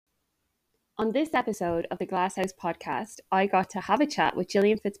On this episode of the Glasshouse podcast, I got to have a chat with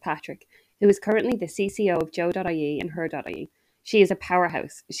Gillian Fitzpatrick, who is currently the CCO of Joe.ie and Her.ie. She is a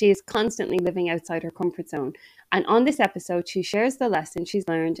powerhouse. She is constantly living outside her comfort zone. And on this episode, she shares the lessons she's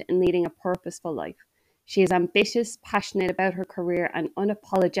learned in leading a purposeful life. She is ambitious, passionate about her career, and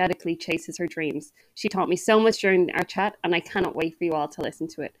unapologetically chases her dreams. She taught me so much during our chat, and I cannot wait for you all to listen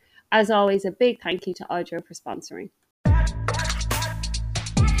to it. As always, a big thank you to Audio for sponsoring.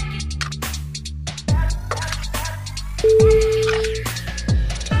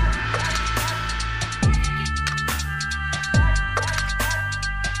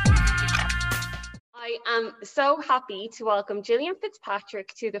 I am so happy to welcome Gillian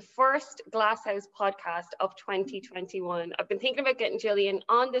Fitzpatrick to the first Glasshouse podcast of 2021. I've been thinking about getting Gillian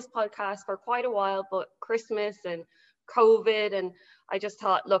on this podcast for quite a while, but Christmas and COVID, and I just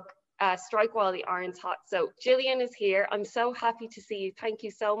thought, look, strike while the iron's hot. So Gillian is here. I'm so happy to see you. Thank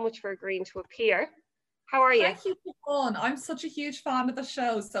you so much for agreeing to appear. How are you? Thank you for on. I'm such a huge fan of the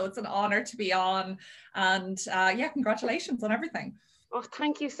show, so it's an honor to be on. And yeah, congratulations on everything. Oh,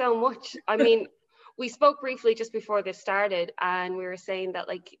 thank you so much. I mean, we spoke briefly just before this started, and we were saying that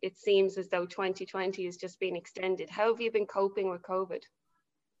like it seems as though 2020 is just being extended. How have you been coping with COVID?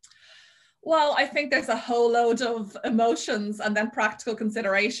 Well, I think there's a whole load of emotions and then practical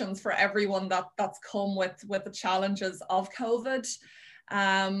considerations for everyone that's come with the challenges of COVID.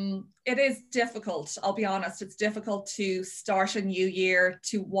 It is difficult, I'll be honest. It's difficult to start a new year,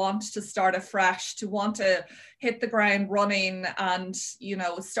 to want to start afresh, to want to hit the ground running and, you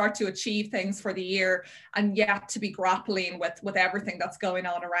know, start to achieve things for the year, and yet to be grappling with everything that's going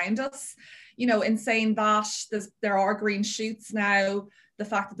on around us. You know, in saying that, there are green shoots now. The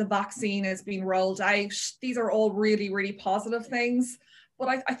fact that the vaccine is being rolled out, these are all really, really positive things.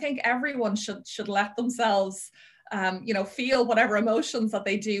 But I think everyone should let themselves you know, feel whatever emotions that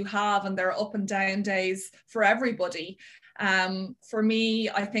they do have, and their up and down days for everybody. For me,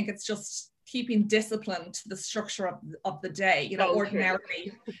 I think it's just keeping discipline to the structure of the day. You know,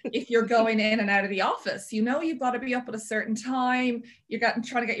 ordinarily, if you're going in and out of the office, you know, you've got to be up at a certain time. You're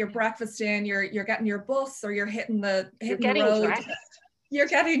trying to get your breakfast in. You're getting your bus, or you're hitting the road. Dressed. You're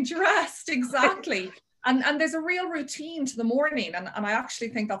getting dressed, exactly. And there's a real routine to the morning, and I actually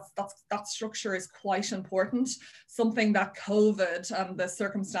think that structure is quite important. Something that COVID and the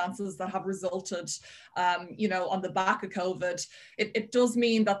circumstances that have resulted, you know, on the back of COVID, it does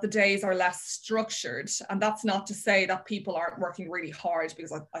mean that the days are less structured. And that's not to say that people aren't working really hard,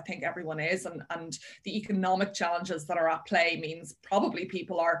 because I think everyone is, and the economic challenges that are at play means probably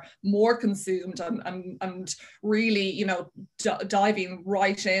people are more consumed and really, you know, diving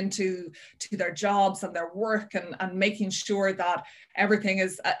right into their jobs and their work, and making sure that everything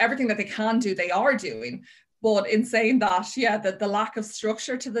that they can do, they are doing. But in saying that, yeah, the lack of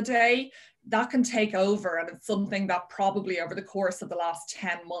structure to the day, that can take over. And it's something that probably over the course of the last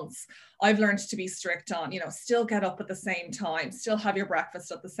 10 months, I've learned to be strict on. You know, still get up at the same time, still have your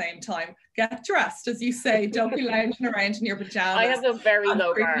breakfast at the same time, get dressed, as you say, don't be lounging around in your pajamas. I have a very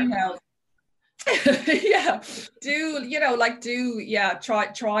low bar. Yeah,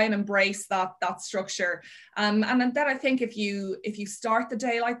 try and embrace that structure, and then I think if you start the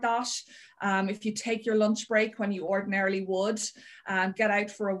day like that, if you take your lunch break when you ordinarily would, get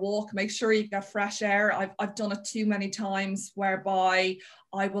out for a walk, make sure you get fresh air. I've done it too many times whereby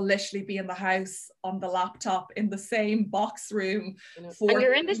I will literally be in the house on the laptop in the same box room for, and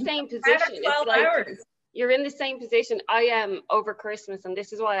you're in the same position. 12 hours. You're in the same position. I am over Christmas, and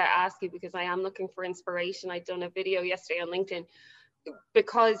this is why I ask you, because I am looking for inspiration. I'd done a video yesterday on LinkedIn,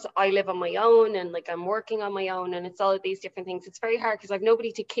 because I live on my own and like I'm working on my own, and it's all of these different things. It's very hard because I've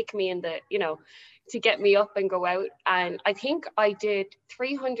nobody to kick me in the, you know, to get me up and go out. And I think I did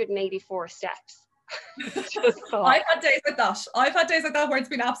 384 steps. I've had days like that where it's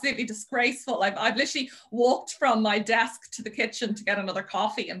been absolutely disgraceful. I've literally walked from my desk to the kitchen to get another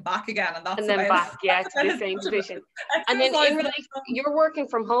coffee and back again, and then back, yeah, to the same position. And then in relation, you're working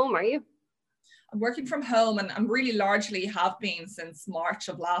from home, are you? I'm working from home, and I'm really largely have been since March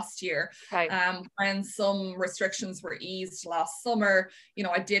of last year. Okay. When some restrictions were eased last summer, you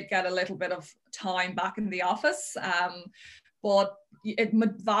know, I did get a little bit of time back in the office. But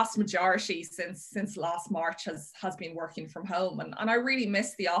vast majority since last March has been working from home, and I really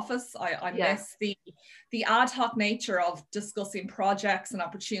miss the office. I miss the ad hoc nature of discussing projects and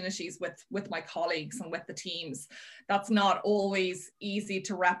opportunities with my colleagues and with the teams. That's not always easy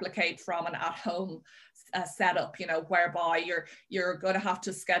to replicate from an at-home setup, you know, whereby you're going to have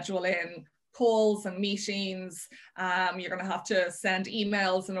to schedule in calls and meetings. You're going to have to send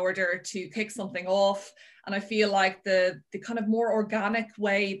emails in order to kick something off. And I feel like the kind of more organic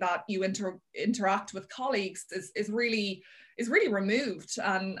way that you interact with colleagues is really removed.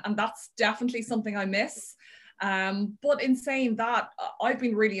 And that's definitely something I miss. But in saying that, I've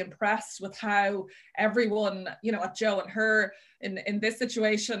been really impressed with how everyone, you know, at Joe and Her in this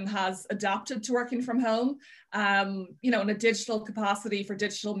situation has adapted to working from home. You know, in a digital capacity for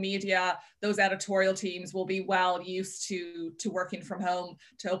digital media, those editorial teams will be well used to working from home,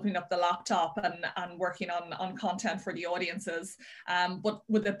 to opening up the laptop and working on content for the audiences. But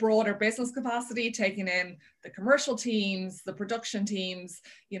with a broader business capacity, taking in the commercial teams, the production teams,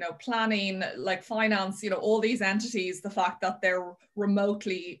 you know, planning, like finance, you know, all these entities, the fact that they're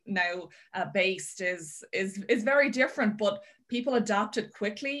remotely now based is very different, but people adapted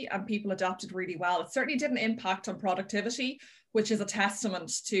quickly and people adapted really well. It certainly didn't impact on productivity, which is a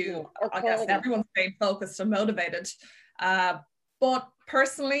testament to, I guess, everyone staying focused and motivated. But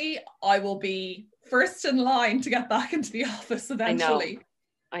personally, I will be first in line to get back into the office eventually.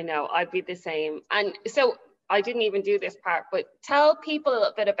 I know, I'd be the same. And so I didn't even do this part, but tell people a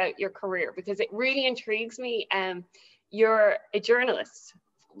little bit about your career, because it really intrigues me. You're a journalist.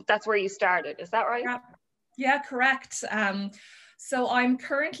 That's where you started. Is that right? Yeah, correct. So I'm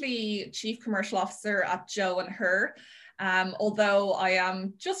currently Chief Commercial Officer at Joe and Her, although I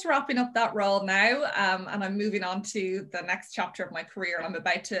am just wrapping up that role now, and I'm moving on to the next chapter of my career. I'm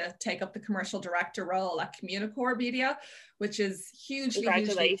about to take up the Commercial Director role at Communicore Media, which is hugely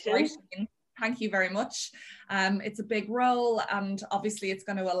exciting. Thank you very much. It's a big role, and obviously it's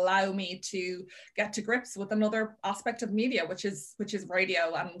going to allow me to get to grips with another aspect of media, which is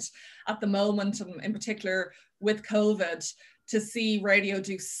radio. And at the moment, and in particular with COVID, to see radio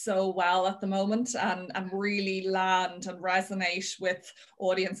do so well at the moment and really land and resonate with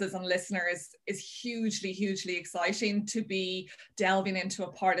audiences and listeners is hugely exciting. To be delving into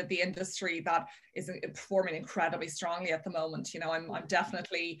a part of the industry that is performing incredibly strongly at the moment. You know, I'm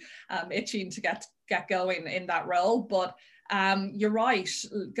definitely itching to get going in that role. But you're right,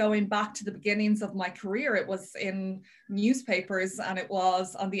 going back to the beginnings of my career, it was in newspapers and it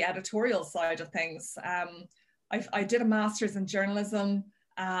was on the editorial side of things. I did a master's in journalism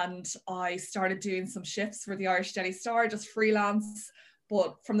and I started doing some shifts for the Irish Daily Star, just freelance.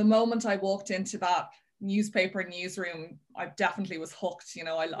 But from the moment I walked into that newspaper newsroom, I definitely was hooked. You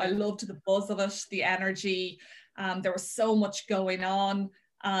know, I loved the buzz of it, the energy. There was so much going on,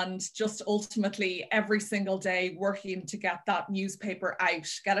 and just ultimately every single day working to get that newspaper out,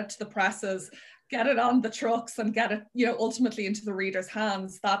 get it to the presses, get it on the trucks and get it, you know, ultimately into the reader's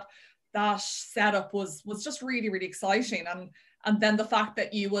hands. That setup was just really exciting. And then the fact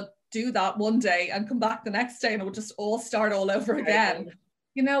that you would do that one day and come back the next day and it would just all start all over again.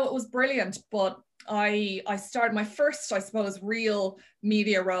 You know, it was brilliant. But I started my first, I suppose, real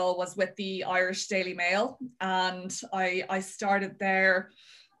media role was with the Irish Daily Mail. And I started there,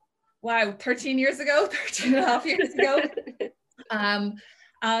 13 years ago, 13 and a half years ago.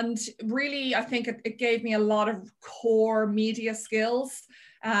 And really, I think it gave me a lot of core media skills,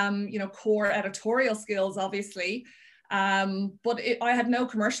 you know, core editorial skills, obviously. But I had no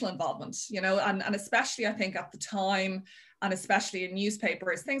commercial involvement, you know, and especially I think at the time, and especially in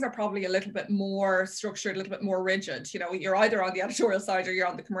newspapers, things are probably a little bit more structured, a little bit more rigid. You know, you're either on the editorial side or you're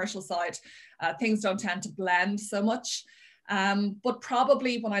on the commercial side. Things don't tend to blend so much. But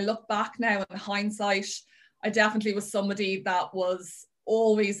probably when I look back now in hindsight, I definitely was somebody that was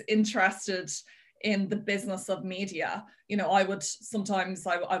always interested in the business of media. You know, I would sometimes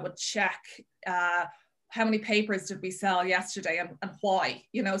I would check how many papers did we sell yesterday and why,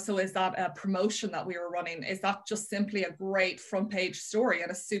 you know, so is that a promotion that we were running? Is that just simply a great front page story and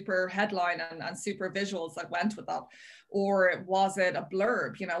a super headline and super visuals that went with that? Or was it a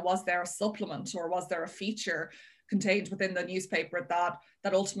blurb? You know, was there a supplement or was there a feature contained within the newspaper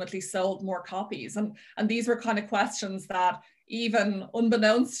that ultimately sold more copies? And these were kind of questions that, even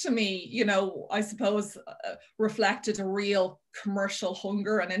unbeknownst to me, you know, I suppose reflected a real commercial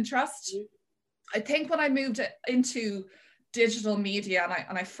hunger and interest. I think when I moved into digital media,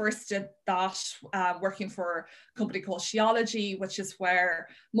 and I first did that working for a company called She.ology, which is where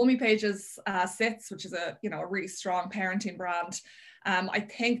Mummy Pages sits, which is a really strong parenting brand. I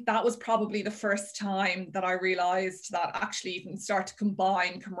think that was probably the first time that I realized that actually you can start to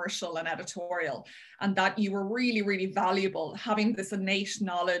combine commercial and editorial, and that you were really valuable having this innate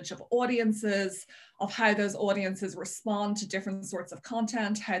knowledge of audiences, of how those audiences respond to different sorts of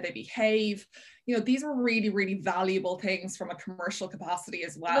content, how they behave. You know, these were really valuable things from a commercial capacity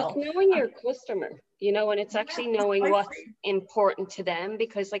as well. Like knowing your customer, you know, and it's actually knowing what's important to them,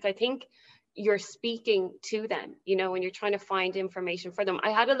 because like I think you're speaking to them, you know, when you're trying to find information for them.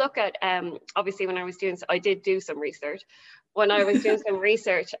 I had a look at, obviously when I was doing, I did do some research when I was doing some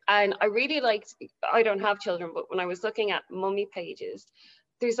research, and I really liked, I don't have children, but when I was looking at mummy pages,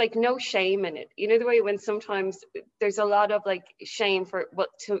 there's like no shame in it. You know, the way when sometimes there's a lot of like shame for what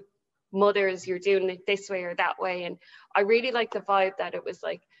to mothers, you're doing it this way or that way. And I really like the vibe that it was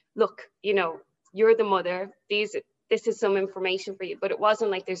like, look, you know, you're the mother, this is some information for you, but it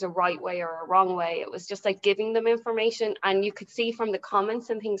wasn't like there's a right way or a wrong way. It was just like giving them information, and you could see from the comments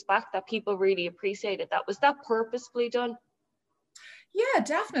and things back that people really appreciated that. Was that purposefully done? Yeah,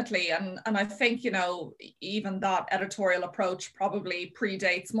 definitely. And I think, you know, even that editorial approach probably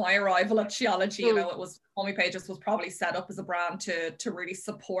predates my arrival at She.ology. You know, it was, Mummy Pages was probably set up as a brand to really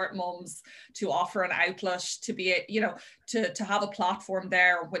support mums, to offer an outlet, to be, you know, to have a platform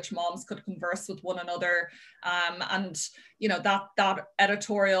there which moms could converse with one another. And, you know, that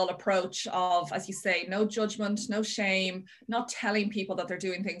editorial approach of, as you say, no judgment, no shame, not telling people that they're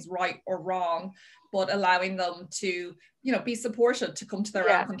doing things right or wrong, but allowing them to, you know, be supported, to come to their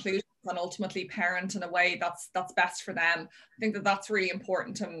own conclusions and ultimately parent in a way that's best for them. I think that that's really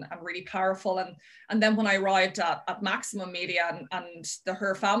important and really powerful. And then when I arrived at Maximum Media and the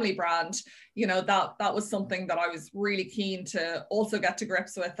Her Family brand, you know, that was something that I was really keen to also get to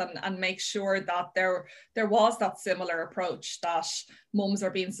grips with and make sure that there was that similar approach, that mums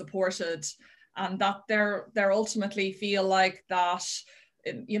are being supported, and that they're ultimately feel like that,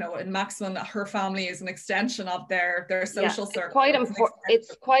 you know, in Maximum, Her Family is an extension of their social circle.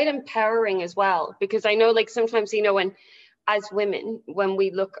 It's quite empowering as well, because I know, like, sometimes, you know, when as women, when we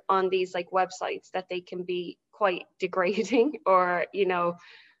look on these like websites, that they can be quite degrading, or, you know,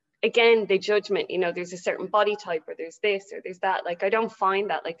 again, the judgment, you know, there's a certain body type, or there's this or there's that. Like, I don't find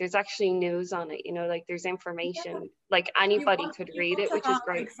that, like, there's actually news on it, you know, like there's information, like anybody could read it, which is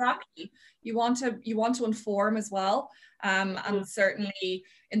great. Exactly. You want to inform as well. And certainly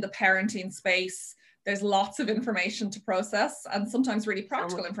in the parenting space, there's lots of information to process, and sometimes really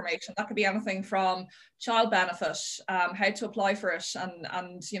practical information. That could be anything from child benefit, how to apply for it,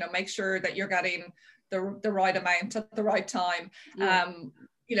 and you know, make sure that you're getting the right amount at the right time.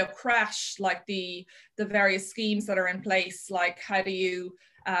 You know, crash, like the various schemes that are in place, like how do you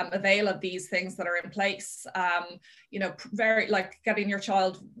avail of these things that are in place, you know, very like getting your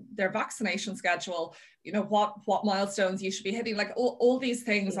child their vaccination schedule, you know, what milestones you should be hitting, like all these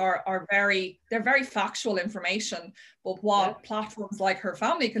things are very factual information. But what platforms like Her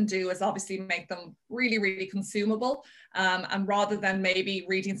Family can do is obviously make them really, really consumable, and rather than maybe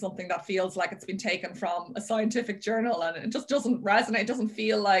reading something that feels like it's been taken from a scientific journal and it just doesn't resonate, doesn't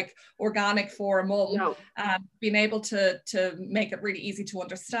feel like organic for a mum, being able to make it really easy to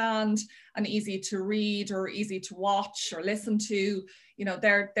understand and easy to read or easy to watch or listen to, you know,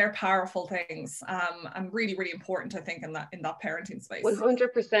 they're powerful things, and really, really important, I think, in that parenting space.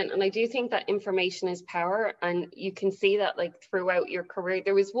 100%. And I do think that information is power, and you can see that like throughout your career.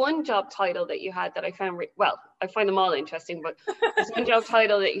 There was one job title that you had that I found, well, I find them all interesting, but there's one job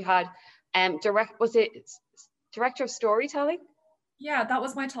title that you had, was it Director of Storytelling? Yeah, that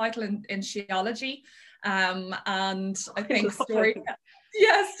was my title in She.ology. And I think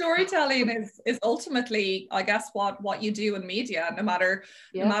storytelling is ultimately, I guess, what you do in media, no matter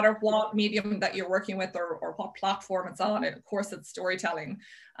what medium that you're working with or what platform it's on. Of course, it's storytelling,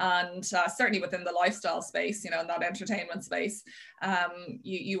 and certainly within the lifestyle space, you know, in that entertainment space,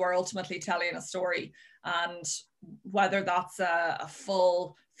 you are ultimately telling a story, and whether that's a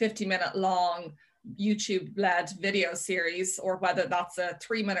full 50-minute long YouTube-led video series, or whether that's a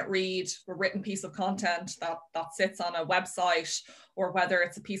 3-minute read, a written piece of content that sits on a website, or whether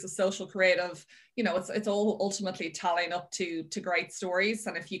it's a piece of social creative, you know, it's all ultimately tallying up to great stories.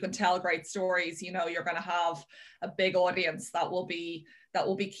 And if you can tell great stories, you know, you're going to have a big audience that will be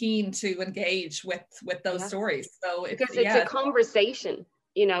keen to engage with those stories. So it's a conversation.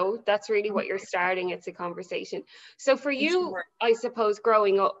 You know, that's really what you're starting. It's a conversation. So for you, I suppose,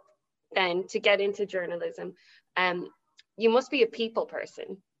 growing up then to get into journalism, you must be a people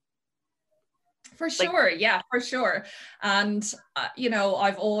person. For sure, for sure. And you know,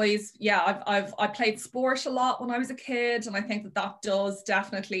 I've always, I played sport a lot when I was a kid, and I think that does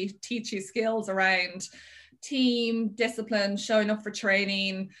definitely teach you skills around team discipline, showing up for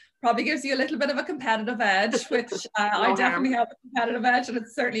training. Probably gives you a little bit of a competitive edge, which I definitely have a competitive edge, and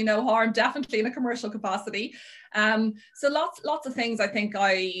it's certainly no harm, definitely in a commercial capacity. So lots of things I think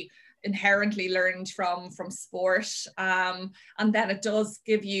inherently learned from sport. And then it does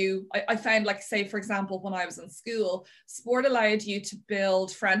give you, I found, like, say, for example, when I was in school, sport allowed you to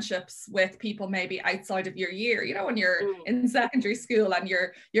build friendships with people maybe outside of your year. You know, when you're in secondary school and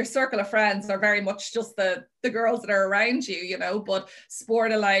your circle of friends are very much just the girls that are around you, you know, but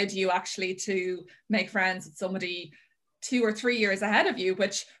sport allowed you actually to make friends with somebody 2 or 3 years ahead of you,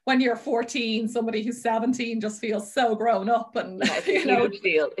 which when you're 14, somebody who's 17 just feels so grown up. And yeah, it's a huge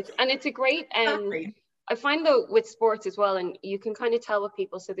deal. It's a great exactly. I find, though, with sports as well, and you can kind of tell with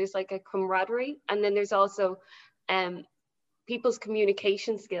people, so there's like a camaraderie, and then there's also people's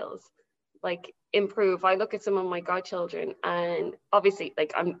communication skills like improve. I look at some of my godchildren, and obviously,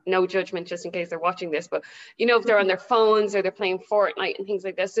 like, I'm no judgment just in case they're watching this, but you know, if they're on their phones or they're playing Fortnite and things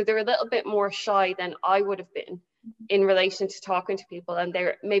like this, so they're a little bit more shy than I would have been in relation to talking to people, and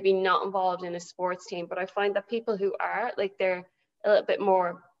they're maybe not involved in a sports team. But I find that people who are, like, they're a little bit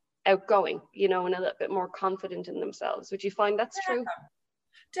more outgoing, you know, and a little bit more confident in themselves. Would you find that's true?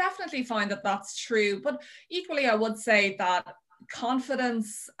 Definitely find that that's true. But equally, I would say that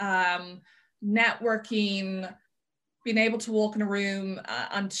confidence, networking, being able to walk in a room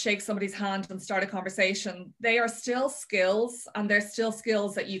and shake somebody's hand and start a conversation, they are still skills, and they're still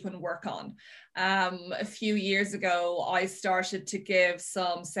skills that you can work on. A few years ago, I started to give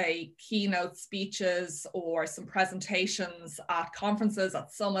some, say, keynote speeches or some presentations at conferences,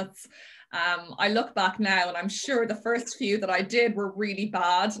 at summits. I look back now, and I'm sure the first few that I did were really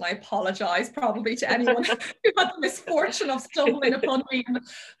bad, and I apologize probably to anyone who had the misfortune of stumbling upon me.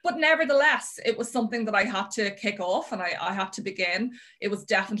 But nevertheless, it was something that I had to kick off, and I had to begin. It was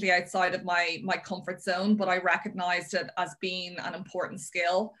definitely outside of my comfort zone, but I recognized it as being an important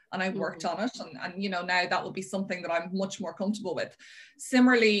skill, and I worked on it. And you know, now that will be something that I'm much more comfortable with.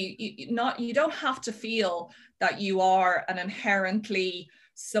 Similarly, you don't have to feel that you are an inherently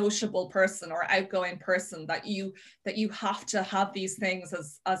sociable person or outgoing person, that you have to have these things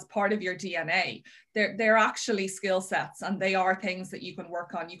as part of your DNA. They're actually skill sets, and they are things that you can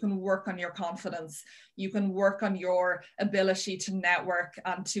work on. You can work on your confidence, you can work on your ability to network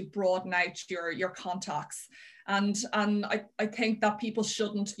and to broaden out your contacts. And I think that people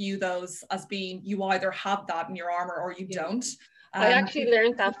shouldn't view those as being, you either have that in your armor or you don't. I actually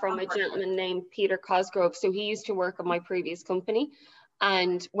learned that from a gentleman named Peter Cosgrove. So he used to work at my previous company,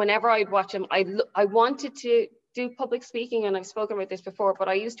 and whenever I'd watch him, I wanted to do public speaking, and I've spoken about this before, but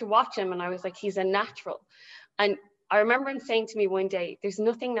I used to watch him and I was like, he's a natural. And I remember him saying to me one day, there's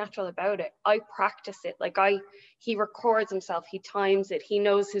nothing natural about it. I practice it. Like, he records himself, he times it, he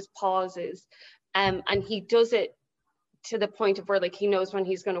knows his pauses, and he does it to the point of where, like, he knows when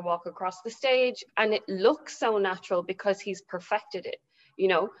he's going to walk across the stage, and it looks so natural because he's perfected it, you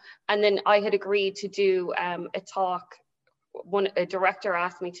know. And then I had agreed to do a talk. A director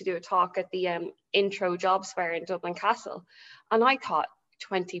asked me to do a talk at the intro jobs fair in Dublin Castle, and I thought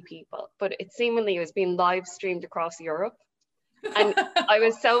 20 people, but it seemingly was being live streamed across Europe. And I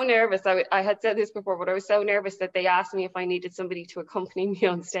was so nervous. I had said this before, but I was so nervous that they asked me if I needed somebody to accompany me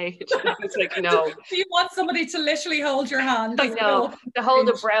on stage. And I was like, no. Do you want somebody to literally hold your hand? I know, to hold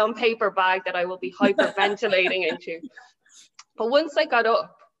a brown paper bag that I will be hyperventilating into. But once I got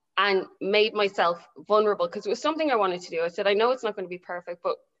up and made myself vulnerable, because it was something I wanted to do, I said, I know it's not going to be perfect,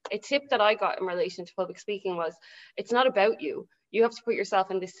 but a tip that I got in relation to public speaking was, it's not about you. You have to put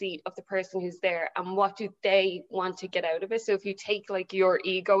yourself in the seat of the person who's there, and what do they want to get out of it? So if you take, like, your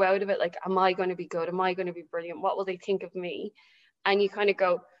ego out of it, like, am I going to be good? Am I going to be brilliant? What will they think of me? And you kind of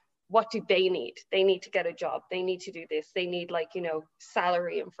go, what do they need? They need to get a job. They need to do this. They need, like, you know,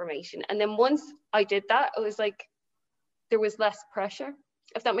 salary information. And then once I did that, it was like, there was less pressure,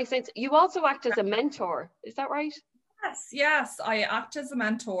 if that makes sense. You also act as a mentor, is that right? Yes, I act as a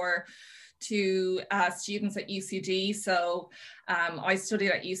mentor to students at UCD. So I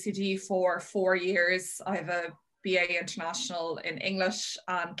studied at UCD for 4 years. I have a BA International in English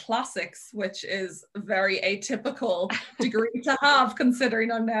and Classics, which is a very atypical degree to have,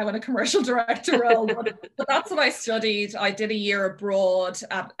 considering I'm now in a commercial director role. But that's what I studied. I did a year abroad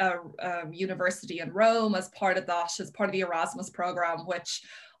at a university in Rome as part of that, as part of the Erasmus program, which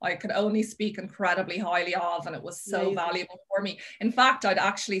I could only speak incredibly highly of, and it was so valuable for me. In fact, I'd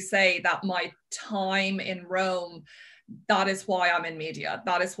actually say that my time in Rome, that is why I'm in media.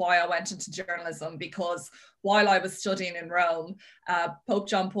 That is why I went into journalism, because while I was studying in Rome, Pope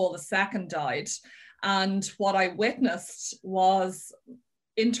John Paul II died. And what I witnessed was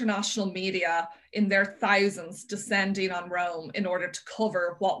international media in their thousands descending on Rome in order to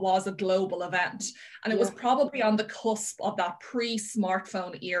cover what was a global event. And it was probably on the cusp of that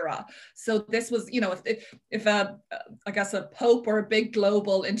pre-smartphone era. So this was, you know, if I guess a pope or a big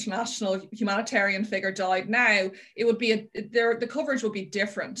global international humanitarian figure died now, it would be the coverage would be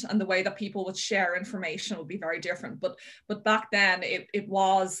different, and the way that people would share information would be very different. But back then it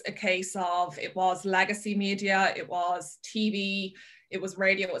was a case of, it was legacy media, it was TV, it was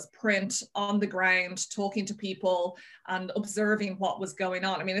radio, it was print, on the ground, talking to people and observing what was going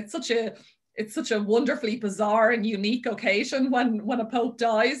on. I mean, it's such a wonderfully bizarre and unique occasion when a pope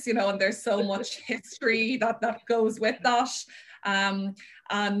dies, you know, and there's so much history that goes with that. And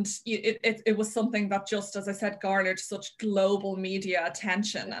it was something that just, as I said, garnered such global media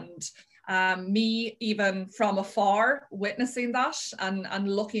attention. And me, even from afar, witnessing that and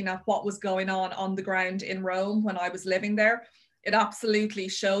looking at what was going on the ground in Rome when I was living there, it absolutely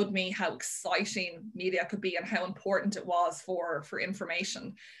showed me how exciting media could be and how important it was for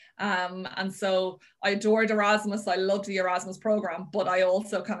information. And so I adored Erasmus. I loved the Erasmus program, but I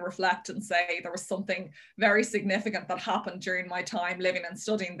also can reflect and say there was something very significant that happened during my time living and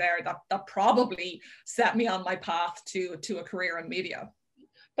studying there that probably set me on my path to a career in media.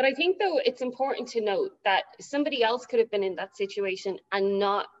 But I think, though, it's important to note that somebody else could have been in that situation and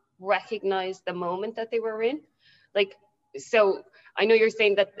not recognize the moment that they were in. Like, so I know you're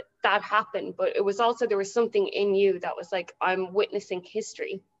saying that happened, but it was also, there was something in you that was like, I'm witnessing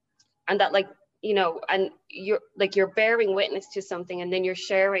history, and that, like, you know, and you're bearing witness to something, and then you're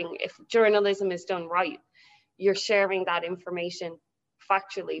sharing, if journalism is done right, you're sharing that information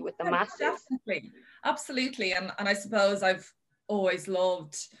factually with the masses. Definitely. Absolutely. And I suppose I've always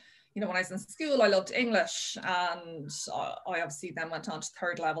loved, you know, when I was in school, I loved English, and I obviously then went on to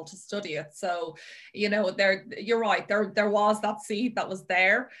third level to study it. So, you know, you're right, there was that seed that was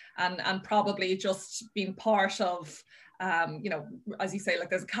there, and probably just being part of, you know, as you say, like,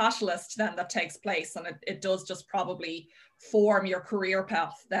 there's a catalyst then that takes place, and it does just probably form your career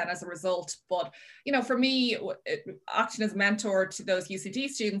path then as a result. But, you know, for me, acting as a mentor to those UCD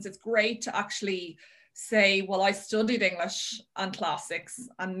students, it's great to actually say, well, I studied English and classics,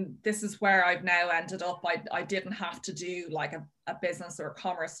 and this is where I've now ended up. I didn't have to do like a business or a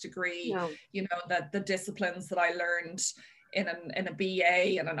commerce degree. No. You know, the disciplines that I learned in a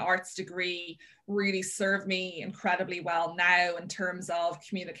BA and an arts degree really serve me incredibly well now, in terms of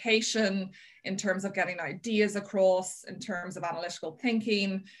communication, in terms of getting ideas across, in terms of analytical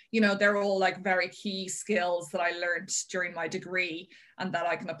thinking. You know, they're all like very key skills that I learned during my degree and that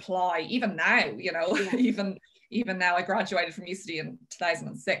I can apply even now, you know. Yeah. Even now, I graduated from UCD in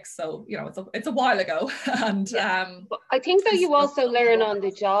 2006, so, you know, it's a while ago. And but I think that you also learn on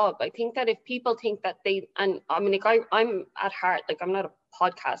the job. I think that if people think that and I mean, like, I'm at heart, like, I'm not a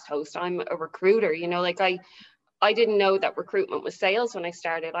podcast host, I'm a recruiter, you know, like, I didn't know that recruitment was sales when I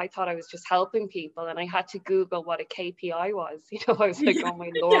started. I thought I was just helping people, and I had to Google what a KPI was. You know, I was like, oh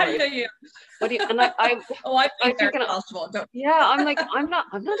my Lord. Yeah. What do you, and I'm thinking, I'm like, I'm not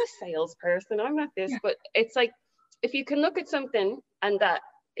a salesperson. I'm not this, but it's like, if you can look at something and that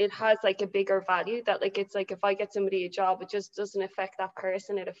it has like a bigger value, that, like, it's like, if I get somebody a job, it just doesn't affect that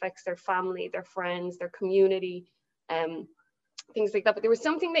person. It affects their family, their friends, their community, things like that. But there was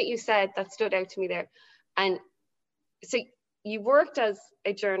something that you said that stood out to me there. And so you worked as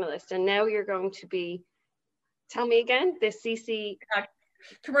a journalist, and now you're going to be, tell me again, the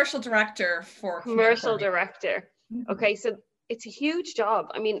commercial director for commercial director. Mm-hmm. Okay, so it's a huge job.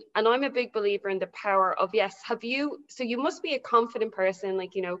 I mean, and I'm a big believer in the power of, yes, so you must be a confident person,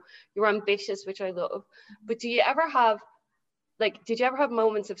 like, you know, you're ambitious, which I love, but did you ever have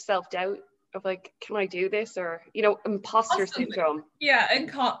moments of self-doubt, of like, can I do this? Or, you know, imposter syndrome? Yeah,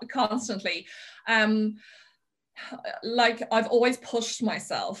 and constantly. Like, I've always pushed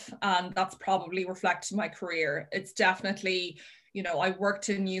myself, and that's probably reflected my career. It's definitely, you know, I worked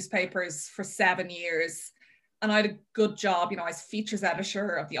in newspapers for 7 years, and I had a good job. You know, I was features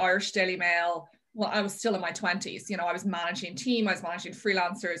editor of the Irish Daily Mail. Well, I was still in my 20s. You know, I was managing team, I was managing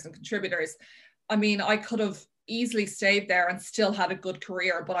freelancers and contributors. I mean, I could have easily stayed there and still had a good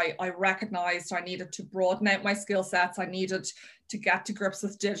career, but I recognized I needed to broaden out my skill sets. I needed to get to grips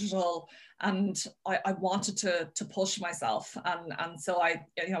with digital, and I wanted to push myself. And so I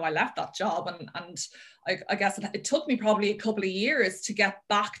left that job, and I guess it took me probably a couple of years to get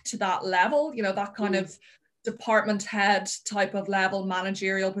back to that level, you know, that kind of department head type of level,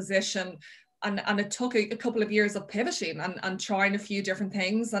 managerial position. And it took a couple of years of pivoting and trying a few different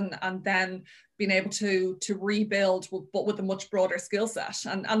things, and then being able to rebuild, but with a much broader skill set.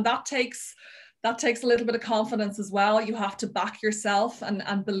 And that takes that takes a little bit of confidence as well. You have to back yourself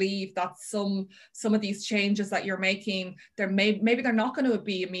and believe that some of these changes that you're making, maybe they're not going to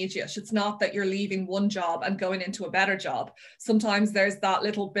be immediate. It's not that you're leaving one job and going into a better job. Sometimes there's that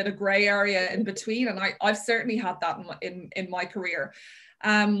little bit of gray area in between, and I've certainly had that in my career.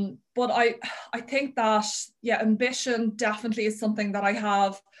 But I think that, yeah, ambition definitely is something that I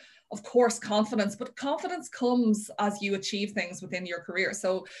have. Of course, confidence, but confidence comes as you achieve things within your career.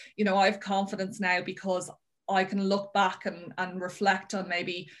 So, you know, I have confidence now because I can look back and reflect on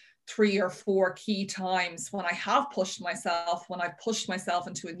maybe 3 or 4 key times when I have pushed myself, when I've pushed myself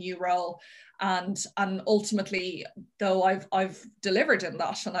into a new role. And ultimately, though I've delivered in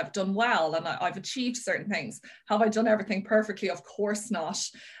that and I've done well and I've achieved certain things. Have I done everything perfectly? Of course not.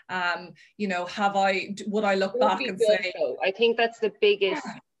 You know, would I look back and say, though. I think that's the biggest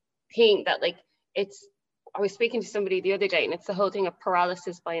thing, that like, I was speaking to somebody the other day, and it's the whole thing of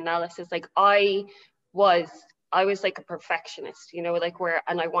paralysis by analysis. Like I was like a perfectionist, you know, like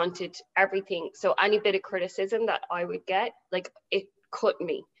and I wanted everything. So any bit of criticism that I would get, like, it cut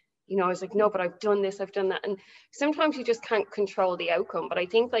me. You know, I was like, no, but I've done this, I've done that. And sometimes you just can't control the outcome. But I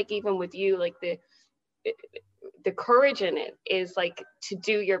think, like, even with you, like the courage in it is like to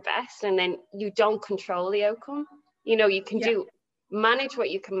do your best, and then you don't control the outcome. You know, you can manage what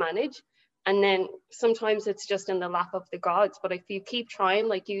you can manage, and then sometimes it's just in the lap of the gods. But if you keep trying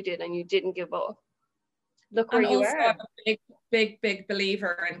like you did and you didn't give up, look where you are. I'm a big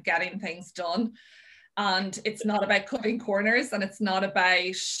believer in getting things done, and it's not about cutting corners, and it's not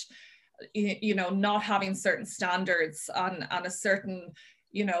about, you know, not having certain standards and a certain,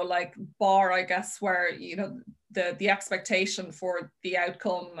 you know, like bar, I guess, where, you know, the expectation for the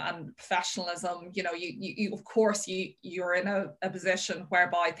outcome and professionalism, you know, you of course you're in a position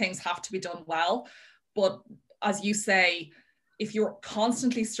whereby things have to be done well. But as you say, if you're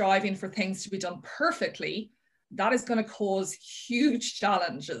constantly striving for things to be done perfectly, that is going to cause huge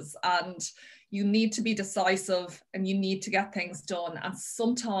challenges, and you need to be decisive and you need to get things done. And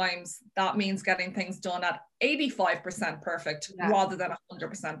sometimes that means getting things done at 85% perfect rather than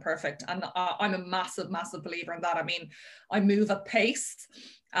 100% perfect. And I'm a massive believer in that. I mean, I move at pace.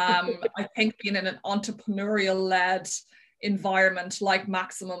 I think being in an entrepreneurial-led environment like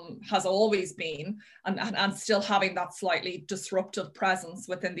Maximum has always been, and still having that slightly disruptive presence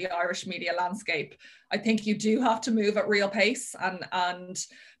within the Irish media landscape, I think you do have to move at real pace,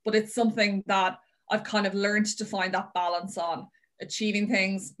 but it's something that I've kind of learned to find that balance on achieving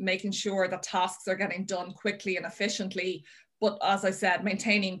things, making sure that tasks are getting done quickly and efficiently, but as I said,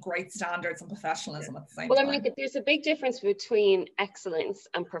 maintaining great standards and professionalism at the same time. Well, I mean, there's a big difference between excellence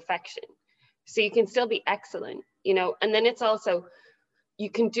and perfection. So you can still be excellent, you know, and then it's also, you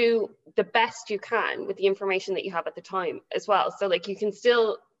can do the best you can with the information that you have at the time as well. So like you can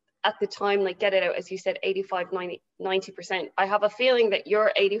still at the time, like, get it out, as you said, 85, 90%. I have a feeling that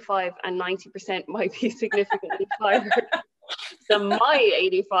your 85 and 90% might be significantly higher than my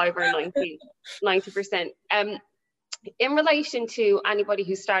 85 or 90%. In relation to anybody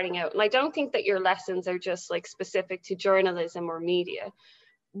who's starting out, and I don't think that your lessons are just like specific to journalism or media,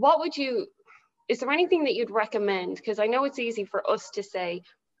 is there anything that you'd recommend? Because I know it's easy for us to say,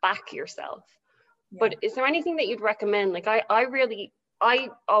 back yourself, but is there anything that you'd recommend? Like I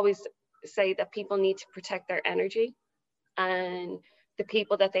always say that people need to protect their energy and the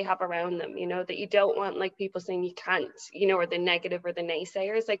people that they have around them, you know, that you don't want like people saying you can't, you know, or the negative or the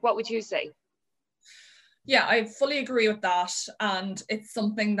naysayers. Like, what would you say? Yeah, I fully agree with that. And it's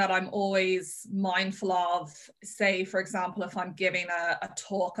something that I'm always mindful of. Say, for example, if I'm giving a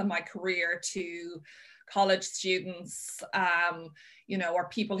talk on my career to college students, you know, or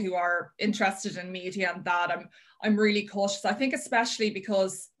people who are interested in media and that, I'm really cautious. I think especially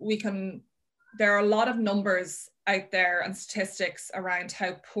because there are a lot of numbers out there and statistics around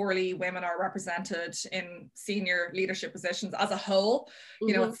how poorly women are represented in senior leadership positions as a whole,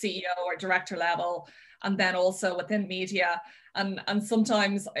 you know, at CEO or director level, and then also within media. And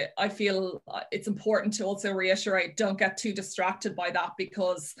sometimes I feel it's important to also reiterate, don't get too distracted by that,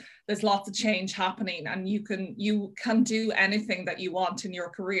 because there's lots of change happening and you can do anything that you want in your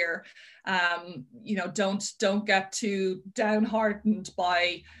career. You know, don't get too downhearted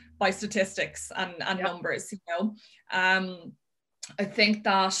by statistics and numbers, you know. I think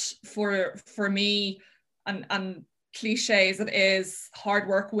that for me, and cliche as it is, hard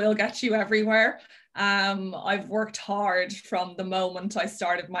work will get you everywhere. I've worked hard from the moment I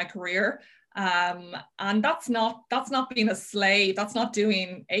started my career. And that's not being a slave. That's not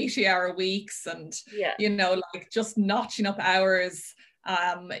doing 80-hour weeks and, you know, like just notching up hours.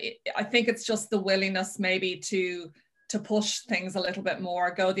 I think it's just the willingness maybe to to push things a little bit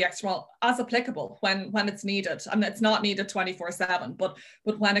more, go the extra mile as applicable when it's needed. I mean, it's not needed 24/7, but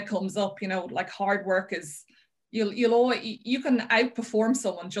when it comes up, you know, like hard work is, you'll always, you can outperform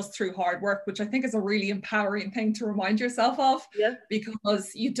someone just through hard work, which I think is a really empowering thing to remind yourself of. Yeah.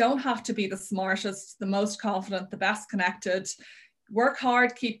 Because you don't have to be the smartest, the most confident, the best connected. Work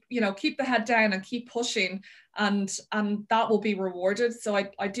hard, keep the head down and keep pushing, and that will be rewarded. So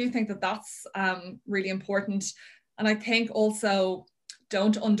I do think that that's really important. And I think also,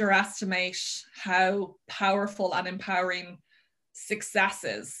 don't underestimate how powerful and empowering success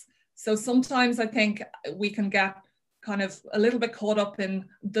is. So sometimes I think we can get kind of a little bit caught up in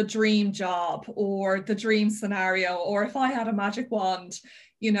the dream job or the dream scenario, or if I had a magic wand,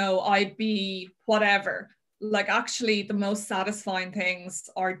 you know, I'd be whatever. Like, actually, the most satisfying things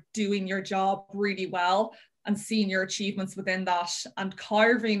are doing your job really well and seeing your achievements within that, and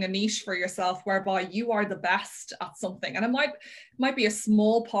carving a niche for yourself whereby you are the best at something. And it might be a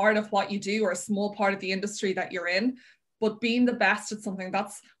small part of what you do or a small part of the industry that you're in, but being the best at something,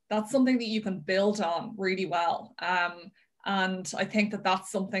 that's something that you can build on really well. And I think that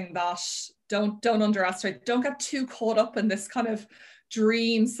that's something that don't underestimate. Don't get too caught up in this kind of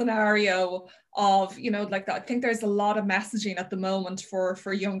dream scenario of, you know, like that. I think there's a lot of messaging at the moment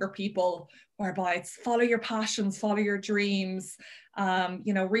for younger people whereby it's follow your passions, follow your dreams,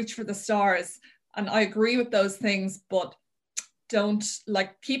 you know, reach for the stars. And I agree with those things, but don't,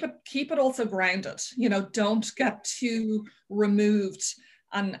 like, keep it also grounded. You know, don't get too removed,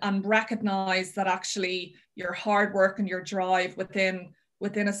 and recognize that actually your hard work and your drive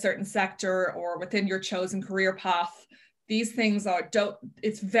within a certain sector or within your chosen career path, these things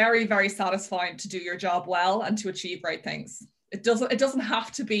it's very, very satisfying to do your job well and to achieve great things. It doesn't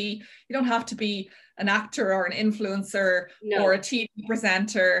have to be, you don't have to be an actor or an influencer or a TV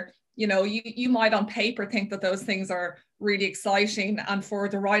presenter. You know, you might on paper think that those things are really exciting, and for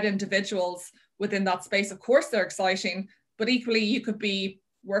the right individuals within that space, of course they're exciting, but equally you could be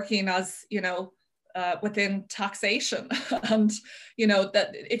working as, you know, within taxation. And, you know, that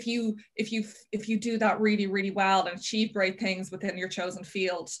if you do that really, really well and achieve great things within your chosen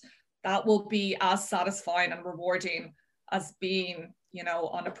field, that will be as satisfying and rewarding as being, you know,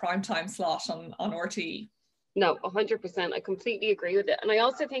 on a primetime slot on RTE. No, 100%. I completely agree with it. And I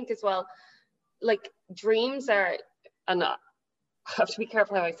also think as well, like, dreams are, and I have to be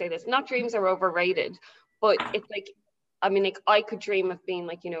careful how I say this, not dreams are overrated, but it's like, I mean, like, I could dream of being,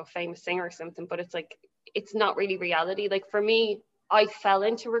 like, you know, a famous singer or something, but it's like, it's not really reality. Like, for me, I fell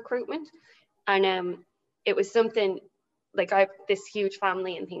into recruitment, and it was something, like, I have this huge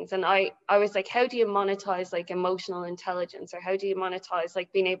family and things, and I was like, how do you monetize, like, emotional intelligence, or how do you monetize,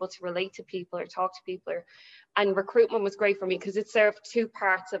 like, being able to relate to people or talk to people? And recruitment was great for me because it served two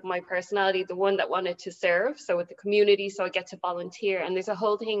parts of my personality. The one that wanted to serve, so with the community, so I get to volunteer, and there's a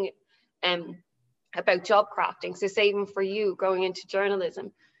whole thing about job crafting. So say even for you going into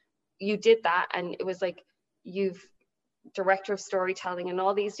journalism, you did that, and it was like, you've director of storytelling and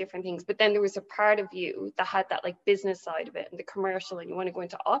all these different things, but then there was a part of you that had that, like, business side of it and the commercial, and you want to go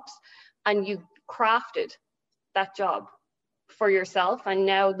into ops, and you crafted that job for yourself, and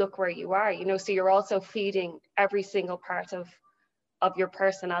now look where you are, you know. So you're also feeding every single part of your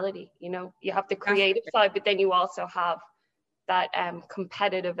personality, you know. You have the creative side, but then you also have that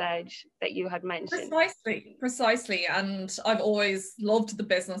competitive edge that you had mentioned. Precisely. And I've always loved the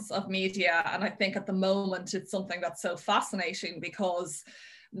business of media, and I think at the moment it's something that's so fascinating because,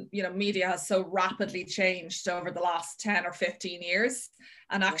 you know, media has so rapidly changed over the last 10 or 15 years,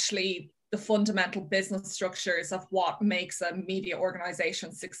 and actually the fundamental business structures of what makes a media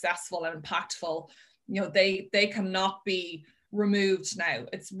organization successful and impactful, you know, they cannot be removed now.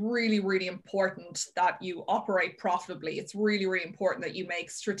 It's really, really important that you operate profitably. It's really, really important that you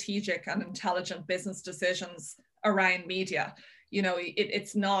make strategic and intelligent business decisions around media. You know,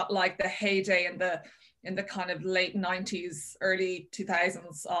 it's not like the heyday in the kind of late 90s, early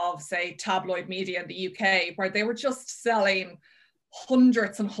 2000s of, say, tabloid media in the UK, where they were just selling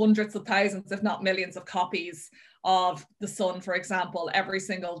hundreds and hundreds of thousands, if not millions, of copies of The Sun, for example, every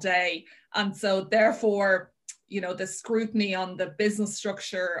single day. And so therefore, you know, the scrutiny on the business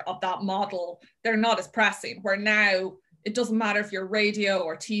structure of that model, they're not as pressing, where now it doesn't matter if you're radio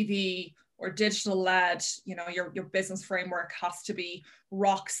or TV or digital led, you know, your business framework has to be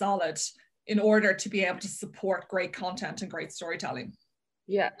rock solid in order to be able to support great content and great storytelling.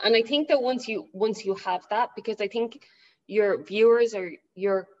 Yeah, and I think that once you have that, because I think your viewers or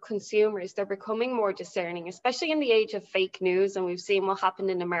your consumers, they're becoming more discerning, especially in the age of fake news. And we've seen what happened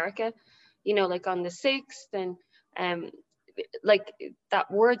in America, you know, like on the 6th, and like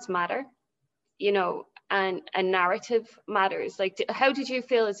that words matter, you know, and narrative matters. Like, how did you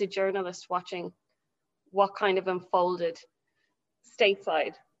feel as a journalist watching what kind of unfolded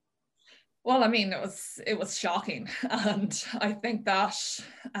stateside? Well, I mean, it was shocking, and I think that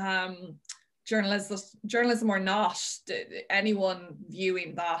journalism or not, anyone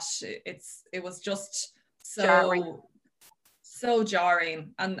viewing that, it was just Jarring. so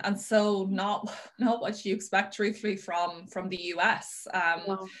jarring, and so not what you expect, truthfully, from the US.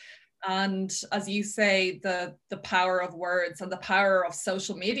 No. And as you say, the power of words and the power of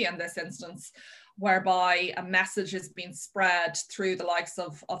social media in this instance, whereby a message is being spread through the likes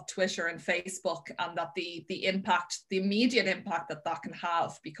of Twitter and Facebook, and that the impact, the immediate impact that can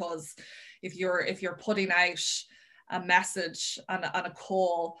have, because if you're putting out a message and a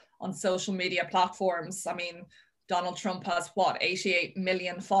call on social media platforms, I mean, Donald Trump has 88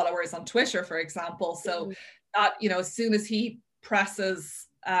 million followers on Twitter, for example. So that, you know, as soon as he presses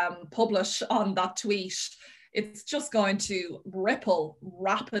publish on that tweet, it's just going to ripple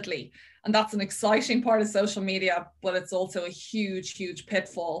rapidly. And that's an exciting part of social media, but it's also a huge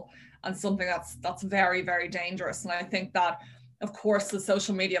pitfall, and something that's very, very dangerous. And I think that, of course, the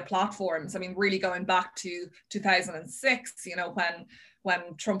social media platforms, I mean, really going back to 2006, you know,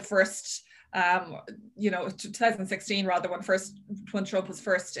 when Trump first, 2016 rather, when Trump was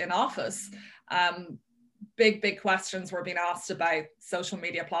first in office, big questions were being asked about social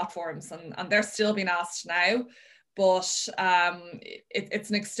media platforms, and they're still being asked now. But it's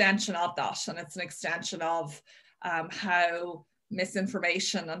an extension of that, and it's an extension of how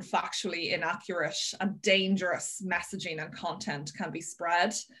misinformation and factually inaccurate and dangerous messaging and content can be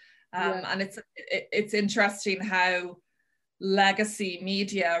spread. And it's interesting how legacy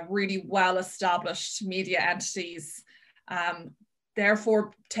media, really well-established media entities,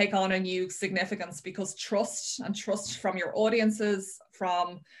 therefore take on a new significance, because trust from your audiences,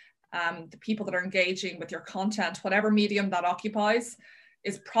 from the people that are engaging with your content, whatever medium that occupies,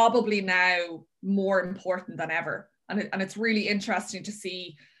 is probably now more important than ever. And it's really interesting to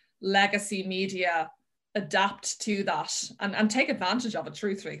see legacy media adapt to that and take advantage of it,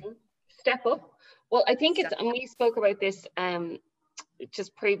 truthfully. Step up. Well, I think it's, and we spoke about this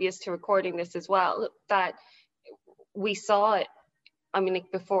just previous to recording this as well, that we saw it, I mean,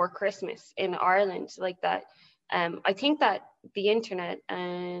 like before Christmas in Ireland, like that. I think that the internet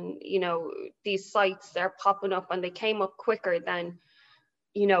and, you know, these sites, they're popping up, and they came up quicker than,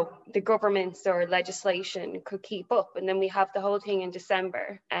 you know, the governments or legislation could keep up. And then we have the whole thing in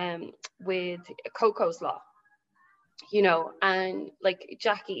December with Coco's Law, you know, and like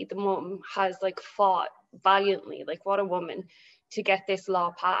Jackie, the mum, has like fought valiantly, like what a woman, to get this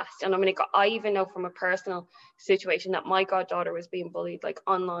law passed. And I mean, I even know from a personal situation that my goddaughter was being bullied, like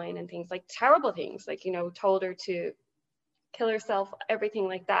online and things, like terrible things, like, you know, told her to kill herself, everything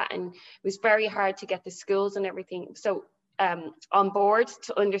like that. And it was very hard to get the schools and everything so on board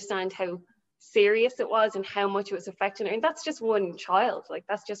to understand how serious it was and how much it was affecting her. And that's just one child, like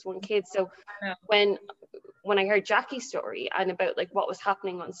that's just one kid. So when I heard Jackie's story and about like what was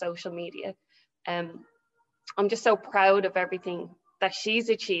happening on social media, I'm just so proud of everything that she's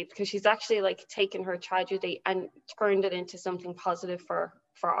achieved, because she's actually like taken her tragedy and turned it into something positive for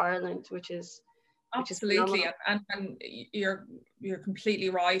Ireland, which is absolutely. And you're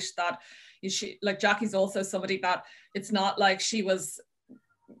completely right that like Jackie's also somebody that it's not like she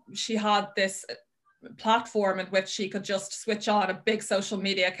had this platform in which she could just switch on a big social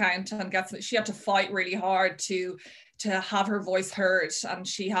media account and she had to fight really hard to have her voice heard, and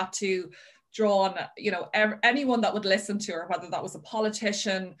she had to draw on, you know, anyone that would listen to her, whether that was a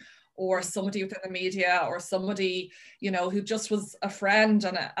politician or somebody within the media or somebody, you know, who just was a friend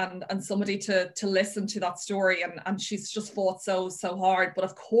and somebody to listen to that story. And she's just fought so hard. But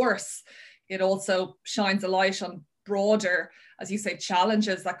of course, it also shines a light on broader, as you say,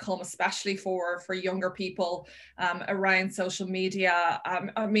 challenges that come especially for younger people around social media.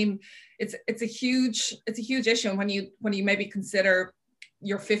 I mean, it's a huge issue. And when you maybe consider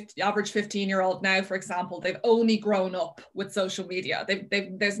your average 15-year-old now, for example, they've only grown up with social media.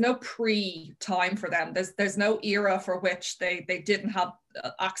 There's no pre-time for them. There's no era for which they didn't have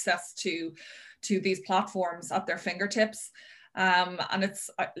access to these platforms at their fingertips. And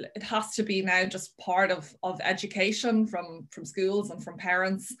it has to be now just part of education from schools and from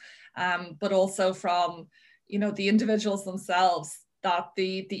parents, but also from, you know, the individuals themselves, that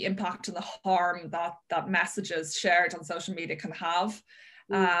the impact and the harm that messages shared on social media can have.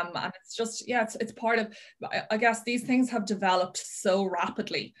 And it's just, it's part of, I guess these things have developed so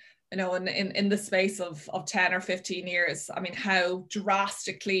rapidly, you know, in the space of 10 or 15 years. I mean, how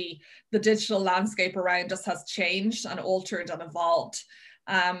drastically the digital landscape around us has changed and altered and evolved.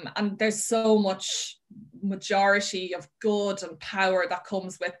 And there's so much majority of good and power that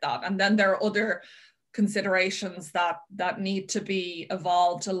comes with that. And then there are other considerations that need to be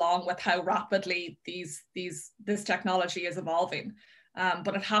evolved along with how rapidly this technology is evolving.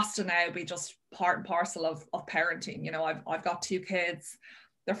 But it has to now be just part and parcel of parenting. You know, I've got 2 kids.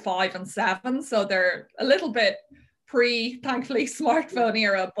 They're 5 and 7, so they're a little bit thankfully, smartphone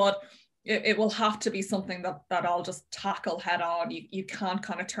era, but it will have to be something that I'll just tackle head on. You can't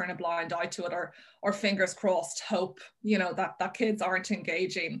kind of turn a blind eye to it, or fingers crossed hope, you know, that kids aren't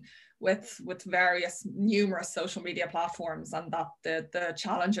engaging with various numerous social media platforms, and that the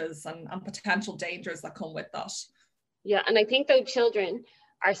challenges and potential dangers that come with that. Yeah, and I think though children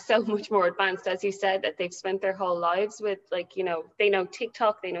are so much more advanced, as you said, that they've spent their whole lives with, like, you know, they know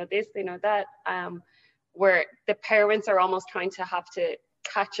TikTok, they know this, they know that, where the parents are almost trying to have to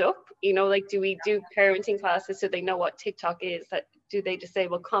catch up, you know, like, do we do parenting classes so they know what TikTok is? That do they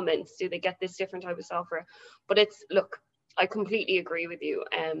disable comments? Do they get this different type of software? But it's, look, I completely agree with you.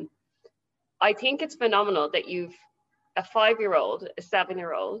 I think it's phenomenal that you've a 5-year-old, a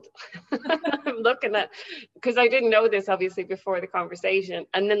 7-year-old. I'm looking at, because I didn't know this obviously before the conversation,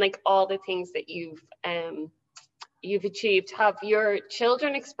 and then like all the things that you've achieved. Have your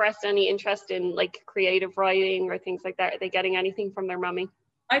children expressed any interest in like creative writing or things like that? Are they getting anything from their mummy?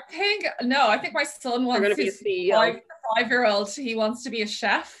 I think my son wants to be a CEO. 5-year-old, he wants to be a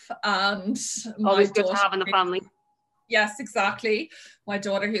chef, and always good to have in the family. Yes, exactly. My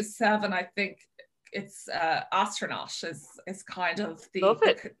daughter, who's 7, I think it's astronaut is kind of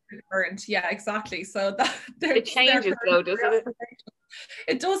the current. Yeah, exactly. So that it changes though, doesn't it?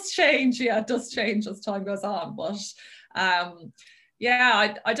 It does change. Yeah, it does change as time goes on. But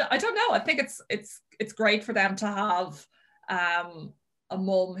yeah, I don't know. I think it's great for them to have a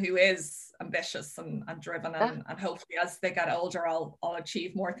mum who is ambitious and driven, and hopefully as they get older, I'll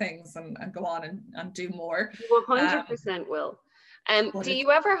achieve more things and go on and do more. You 100% will. Do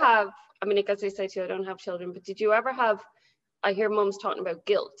you ever have, I mean, like, as I say to you, I don't have children, but did you ever have, I hear mums talking about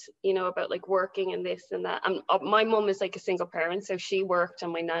guilt, you know, about like working and this and that. And my mum is like a single parent, so she worked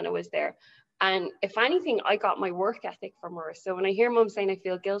and my nana was there. And if anything, I got my work ethic from her. So when I hear mum saying I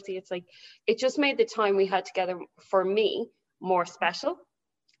feel guilty, it's like, it just made the time we had together for me more special,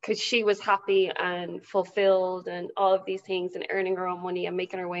 because she was happy and fulfilled and all of these things and earning her own money and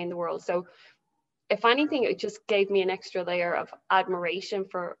making her way in the world. So if anything, it just gave me an extra layer of admiration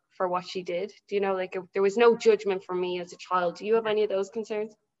for what she did. Do you know, like, there was no judgment for me as a child. Do you have any of those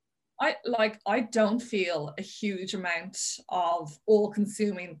concerns? I don't feel a huge amount of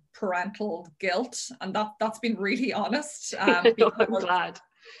all-consuming parental guilt, and that's been really honest. Because, I'm glad.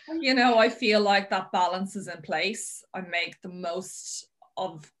 You know, I feel like that balance is in place. I make the most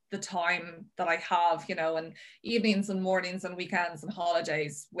of the time that I have, you know, and evenings and mornings and weekends and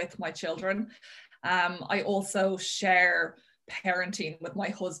holidays with my children. I also share parenting with my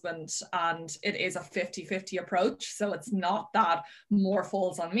husband, and it is a 50-50 approach, so it's not that more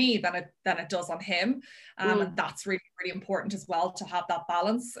falls on me than it does on him, and that's really, really important as well, to have that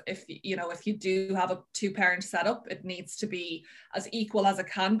balance. If you do have a 2-parent setup, it needs to be as equal as it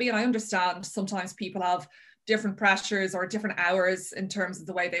can be. And I understand sometimes people have different pressures or different hours in terms of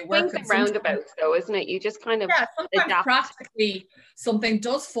the way they work. It's roundabouts though, isn't it? You just kind of sometimes adapt. Practically something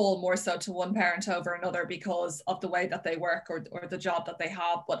does fall more so to one parent over another because of the way that they work or the job that they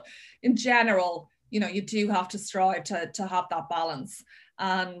have. But in general, you know, you do have to strive to have that balance.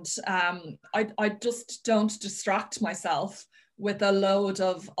 And I just don't distract myself with a load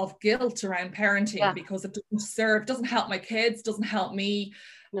of guilt around parenting, because it doesn't help my kids, doesn't help me.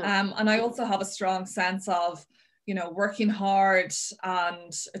 No. And I also have a strong sense of, you know, working hard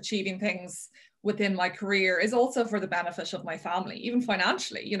and achieving things within my career is also for the benefit of my family, even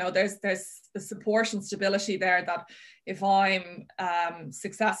financially. You know, there's the support and stability there, that if I'm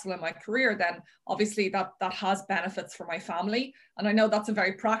successful in my career, then obviously that has benefits for my family. And I know that's a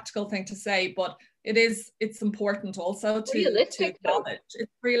very practical thing to say, but it's important also to acknowledge.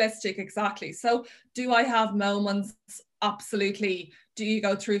 It's realistic, exactly. So do I have moments? Absolutely. Do you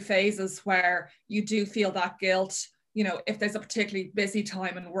go through phases where you do feel that guilt? You know, if there's a particularly busy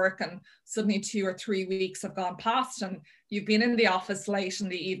time in work and suddenly 2 or 3 weeks have gone past and you've been in the office late in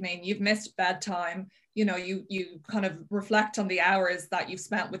the evening, you've missed bedtime, you know, you kind of reflect on the hours that you've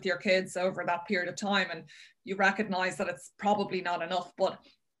spent with your kids over that period of time, and you recognize that it's probably not enough, but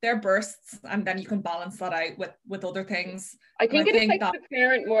they're bursts, and then you can balance that out with other things. I think it affects the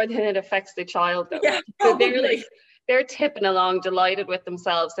parent more than it affects the child though. Yeah, so they're tipping along, delighted with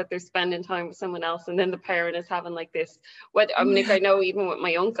themselves that they're spending time with someone else, and then the parent is having like this. What I mean, like, I know even with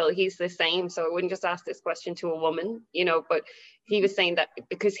my uncle, he's the same. So I wouldn't just ask this question to a woman, you know. But he was saying that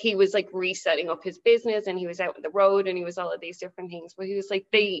because he was like resetting up his business, and he was out on the road, and he was all of these different things. But he was like,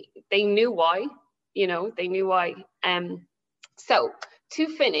 they knew why, you know, they knew why. So to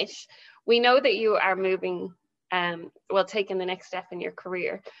finish, we know that you are moving, well, taking the next step in your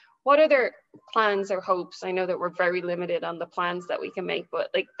career. What other plans or hopes? I know that we're very limited on the plans that we can make, but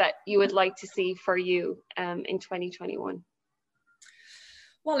like that you would like to see for you in 2021?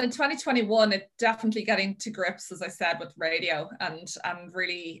 Well, in 2021, it definitely getting to grips, as I said, with radio and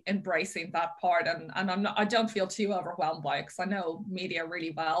really embracing that part. And I don't feel too overwhelmed by it, because I know media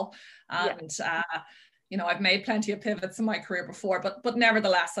really well. And you know, I've made plenty of pivots in my career before, but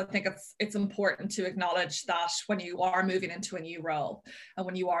nevertheless, I think it's important to acknowledge that when you are moving into a new role, and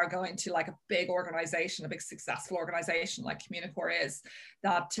when you are going to like a big organization, a big successful organization like Communicore is,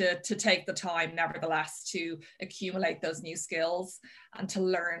 that to take the time, nevertheless, to accumulate those new skills and to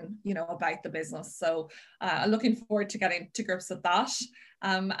learn, you know, about the business. So looking forward to getting to grips with that.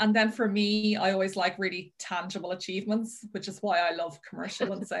 And then for me, I always like really tangible achievements, which is why I love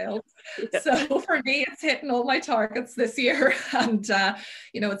commercial and sales. So for me, it's hitting all my targets this year. And,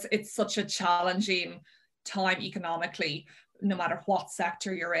 you know, it's such a challenging time economically, no matter what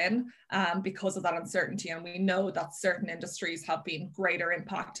sector you're in, because of that uncertainty. And we know that certain industries have been greater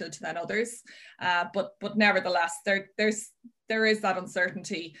impacted than others. But nevertheless, there is that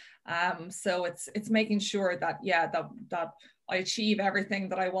uncertainty. So it's making sure that, that I achieve everything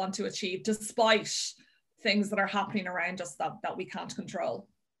that I want to achieve, despite things that are happening around us that we can't control.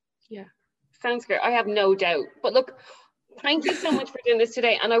 Yeah, sounds great. I have no doubt. But look, thank you so much for doing this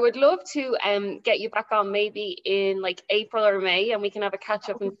today. And I would love to get you back on maybe in like April or May, and we can have a catch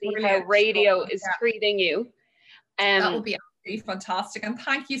up and see how radio is treating you. That would be absolutely fantastic. And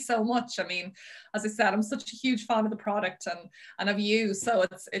thank you so much. I mean, as I said, I'm such a huge fan of the product and of you. So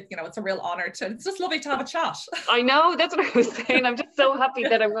it's a real honor it's just lovely to have a chat. I know, that's what I was saying. I'm just so happy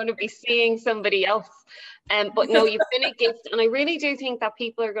that I'm going to be seeing somebody else. But no, you've been a gift. And I really do think that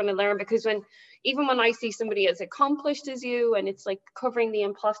people are going to learn, because even when I see somebody as accomplished as you, and it's like covering the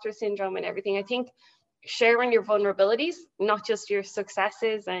imposter syndrome and everything, I think sharing your vulnerabilities, not just your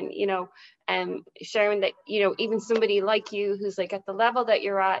successes, and, you know, sharing that, you know, even somebody like you who's like at the level that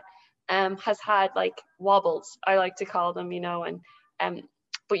you're at, has had like wobbles, I like to call them, you know, and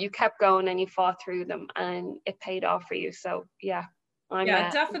but you kept going and you fought through them and it paid off for you. So yeah, I'm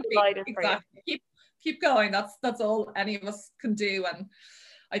definitely delighted for you. Keep going. That's all any of us can do. And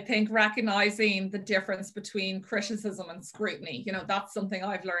I think recognizing the difference between criticism and scrutiny, you know, that's something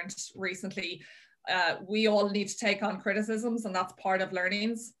I've learned recently. We all need to take on criticisms, and that's part of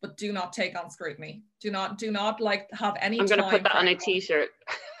learnings, but do not take on scrutiny. Do not like have any time. I'm going to put that on a t-shirt.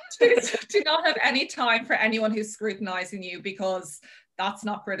 Do not have any time for anyone who's scrutinizing you, because that's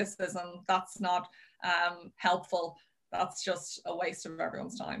not criticism. That's not helpful. That's just a waste of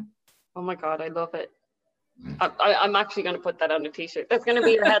everyone's time. Oh my God, I love it. I'm actually going to put that on a t-shirt. That's going to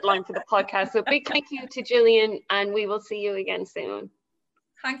be your headline for the podcast. So big thank you to Gillian, and we will see you again soon.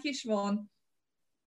 Thank you, Siobhan.